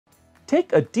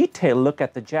Take a detailed look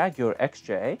at the Jaguar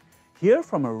XJ, hear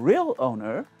from a real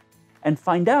owner, and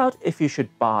find out if you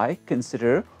should buy,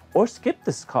 consider, or skip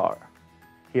this car.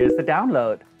 Here's the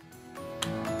download.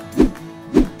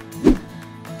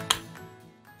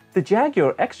 The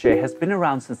Jaguar XJ has been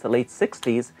around since the late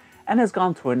 60s and has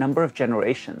gone through a number of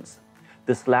generations.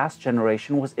 This last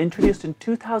generation was introduced in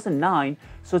 2009,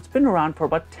 so it's been around for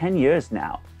about 10 years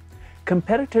now.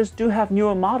 Competitors do have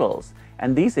newer models,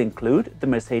 and these include the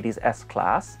Mercedes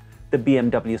S-Class, the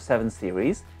BMW 7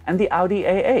 Series, and the Audi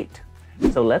A8.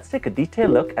 So let's take a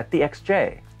detailed look at the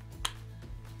XJ.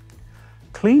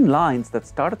 Clean lines that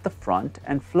start at the front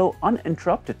and flow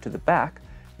uninterrupted to the back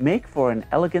make for an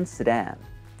elegant sedan.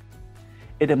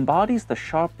 It embodies the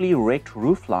sharply raked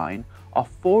roofline of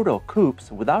four-door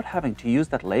coupes without having to use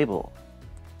that label.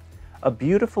 A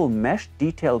beautiful mesh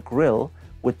detail grille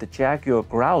with the Jaguar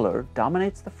growler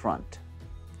dominates the front.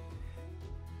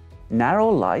 Narrow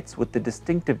lights with the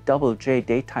distinctive double J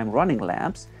daytime running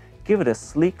lamps give it a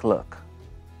sleek look.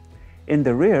 In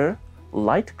the rear,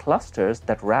 light clusters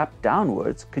that wrap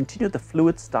downwards continue the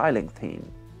fluid styling theme.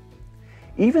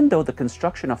 Even though the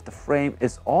construction of the frame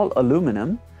is all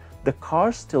aluminum, the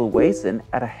car still weighs in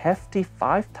at a hefty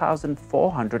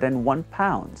 5,401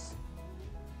 pounds.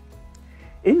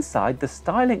 Inside, the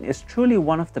styling is truly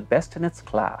one of the best in its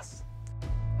class.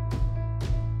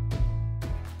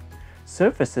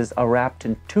 Surfaces are wrapped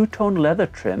in two-tone leather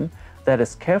trim that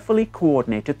is carefully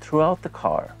coordinated throughout the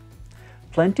car.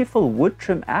 Plentiful wood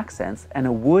trim accents and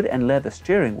a wood and leather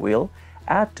steering wheel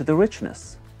add to the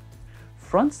richness.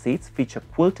 Front seats feature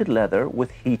quilted leather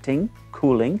with heating,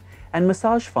 cooling, and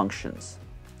massage functions.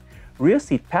 Rear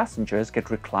seat passengers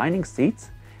get reclining seats,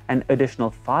 an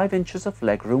additional 5 inches of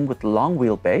legroom with long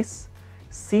wheelbase,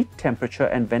 seat temperature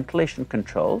and ventilation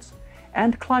controls,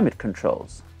 and climate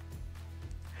controls.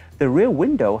 The rear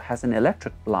window has an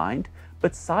electric blind,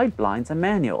 but side blinds are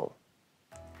manual.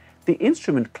 The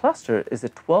instrument cluster is a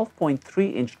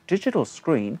 12.3-inch digital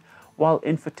screen, while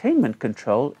infotainment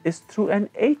control is through an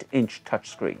 8-inch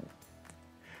touchscreen.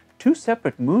 Two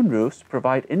separate moonroofs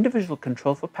provide individual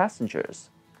control for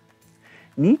passengers.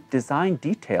 Neat design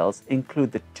details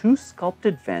include the two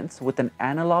sculpted vents with an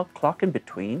analog clock in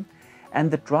between and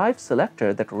the drive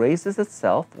selector that raises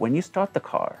itself when you start the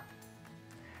car.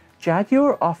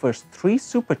 Jaguar offers 3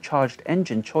 supercharged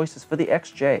engine choices for the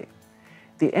XJ.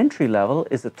 The entry level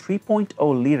is a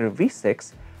 3.0-liter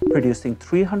V6 producing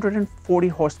 340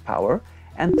 horsepower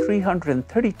and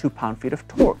 332 pound-feet of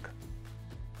torque.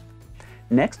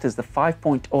 Next is the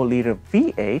 5.0-liter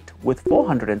V8 with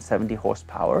 470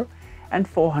 horsepower and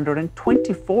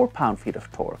 424 pound-feet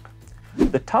of torque.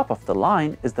 The top of the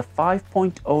line is the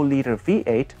 5.0-liter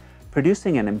V8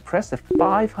 producing an impressive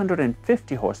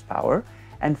 550 horsepower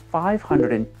and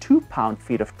 502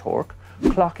 pound-feet of torque,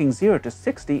 clocking 0 to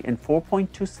 60 in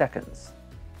 4.2 seconds.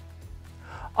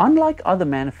 Unlike other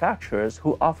manufacturers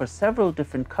who offer several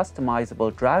different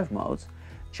customizable drive modes,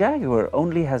 Jaguar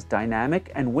only has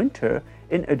dynamic and winter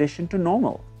in addition to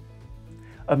normal.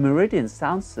 A Meridian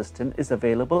sound system is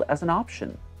available as an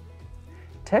option.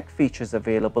 Tech features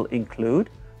available include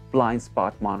blind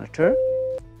spot monitor,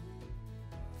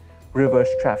 reverse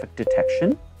traffic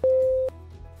detection,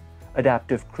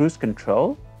 adaptive cruise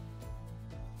control,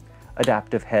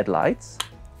 adaptive headlights,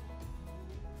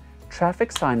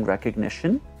 traffic sign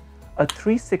recognition, a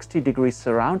 360-degree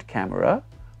surround camera,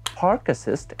 park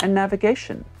assist, and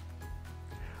navigation.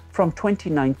 From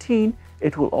 2019,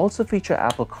 it will also feature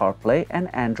Apple CarPlay and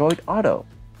Android Auto.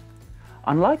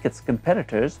 Unlike its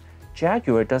competitors,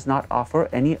 Jaguar does not offer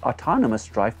any autonomous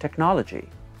drive technology.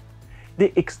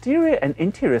 The exterior and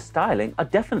interior styling are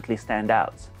definitely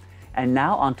standouts. And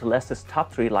now on to Les's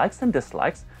top 3 likes and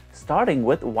dislikes, starting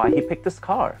with why he picked this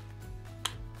car.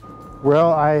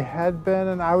 Well, I had been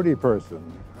an Audi person,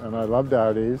 and I loved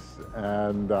Audis,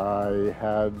 and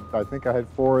I think I had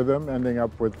 4 of them, ending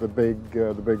up with the big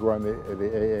one, the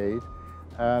A8.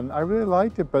 And I really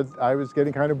liked it, but I was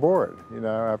getting kind of bored, you know,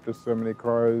 after so many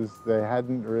cars. They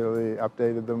hadn't really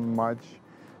updated them much.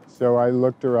 So I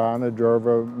looked around. I drove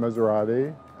a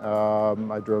Maserati,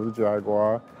 I drove the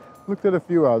Jaguar, looked at a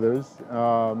few others,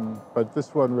 but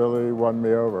this one really won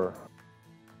me over.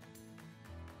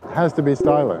 It has to be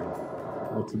styling.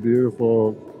 It's a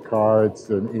beautiful car.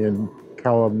 It's an Ian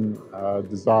Kellum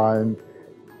design,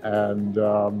 and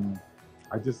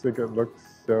I just think it looks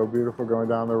so beautiful going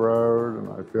down the road, and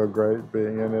I feel great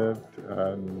being in it.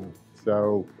 And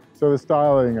so the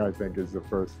styling, I think, is the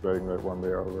first thing that won me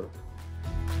over.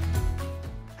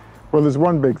 Well, there's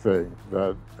one big thing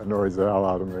that annoys the hell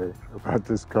out of me about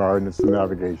this car, and it's the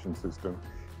navigation system.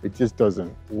 it just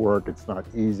doesn't work. It's not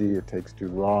easy, it takes too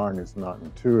long, it's not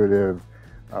intuitive,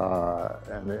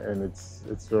 and it's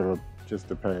sort of just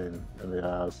a pain in the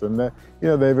ass. And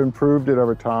they've improved it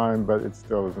over time, but it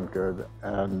still isn't good.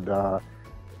 And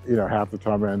half the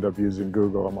time I end up using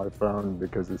Google on my phone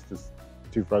because it's just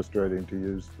too frustrating to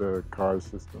use the car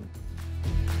system.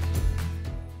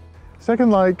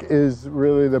 Second like is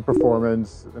really the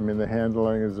performance. I mean, the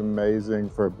handling is amazing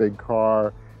for a big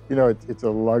car. It's a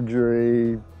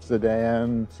luxury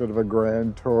sedan, sort of a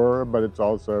grand tour, but it's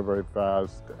also very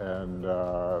fast and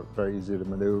very easy to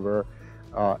maneuver.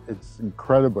 It's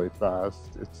incredibly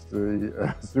fast. It's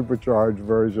the supercharged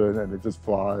version, and it just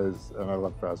flies, and I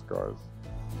love fast cars.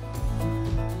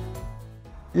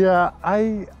 Yeah,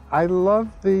 I love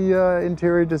the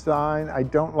interior design. I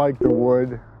don't like the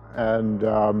wood, and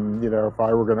if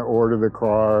I were going to order the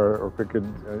car or pick a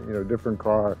different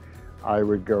car, I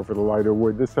would go for the lighter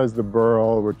wood. This has the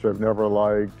burl, which I've never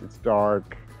liked. It's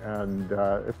dark, and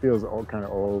it feels kind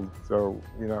of old. So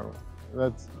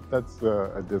that's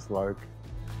a dislike.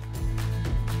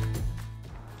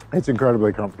 It's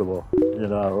incredibly comfortable,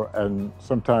 and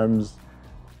sometimes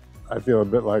I feel a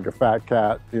bit like a fat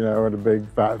cat, in a big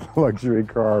fat luxury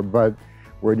car, but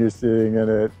when you're sitting in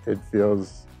it, it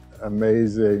feels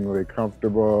amazingly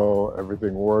comfortable.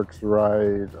 Everything works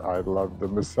right. I love the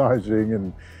massaging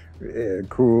and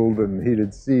cooled and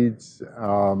heated seats.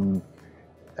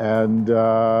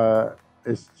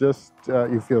 It's just,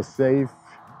 you feel safe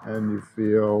and you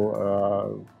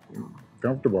feel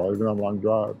comfortable even on long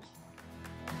drives.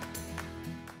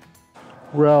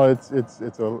 Well, it's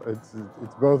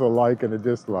both a like and a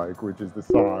dislike, which is the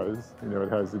size. It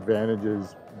has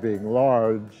advantages being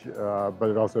large, but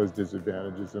it also has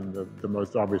disadvantages, and the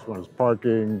most obvious one is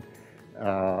parking.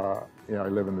 I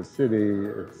live in the city.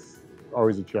 It's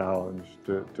always a challenge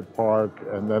to park,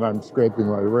 and then I'm scraping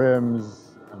my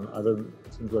rims, and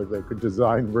it seems like they could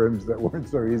design rims that weren't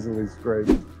so easily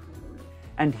scraped.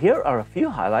 And here are a few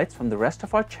highlights from the rest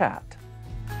of our chat.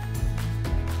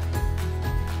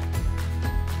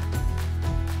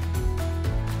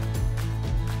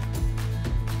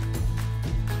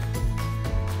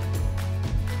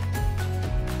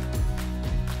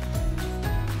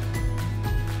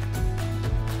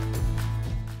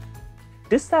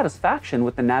 Dissatisfaction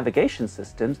with the navigation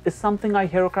systems is something I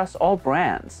hear across all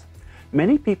brands.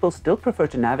 Many people still prefer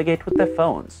to navigate with their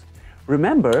phones.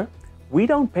 Remember, we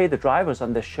don't pay the drivers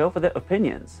on this show for their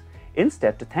opinions.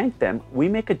 Instead, to thank them, we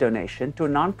make a donation to a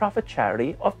nonprofit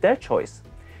charity of their choice.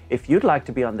 If you'd like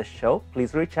to be on this show,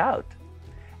 please reach out.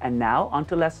 And now, on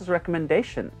to Les's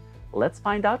recommendation. Let's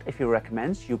find out if he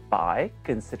recommends you buy,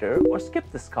 consider, or skip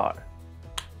this car.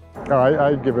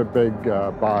 I'd give a big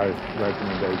buy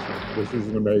recommendation. This is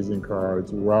an amazing car.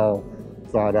 It's well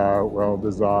thought out, well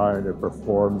designed, it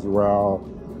performs well.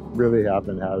 Really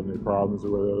haven't had any problems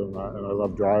with it, and I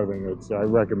love driving it, so I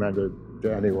recommend it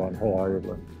to anyone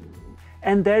wholeheartedly.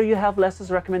 And there you have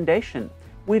Les's recommendation.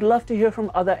 We'd love to hear from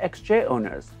other XJ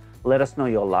owners. Let us know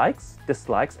your likes,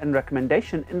 dislikes, and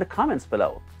recommendation in the comments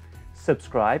below.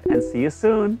 Subscribe and see you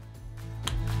soon.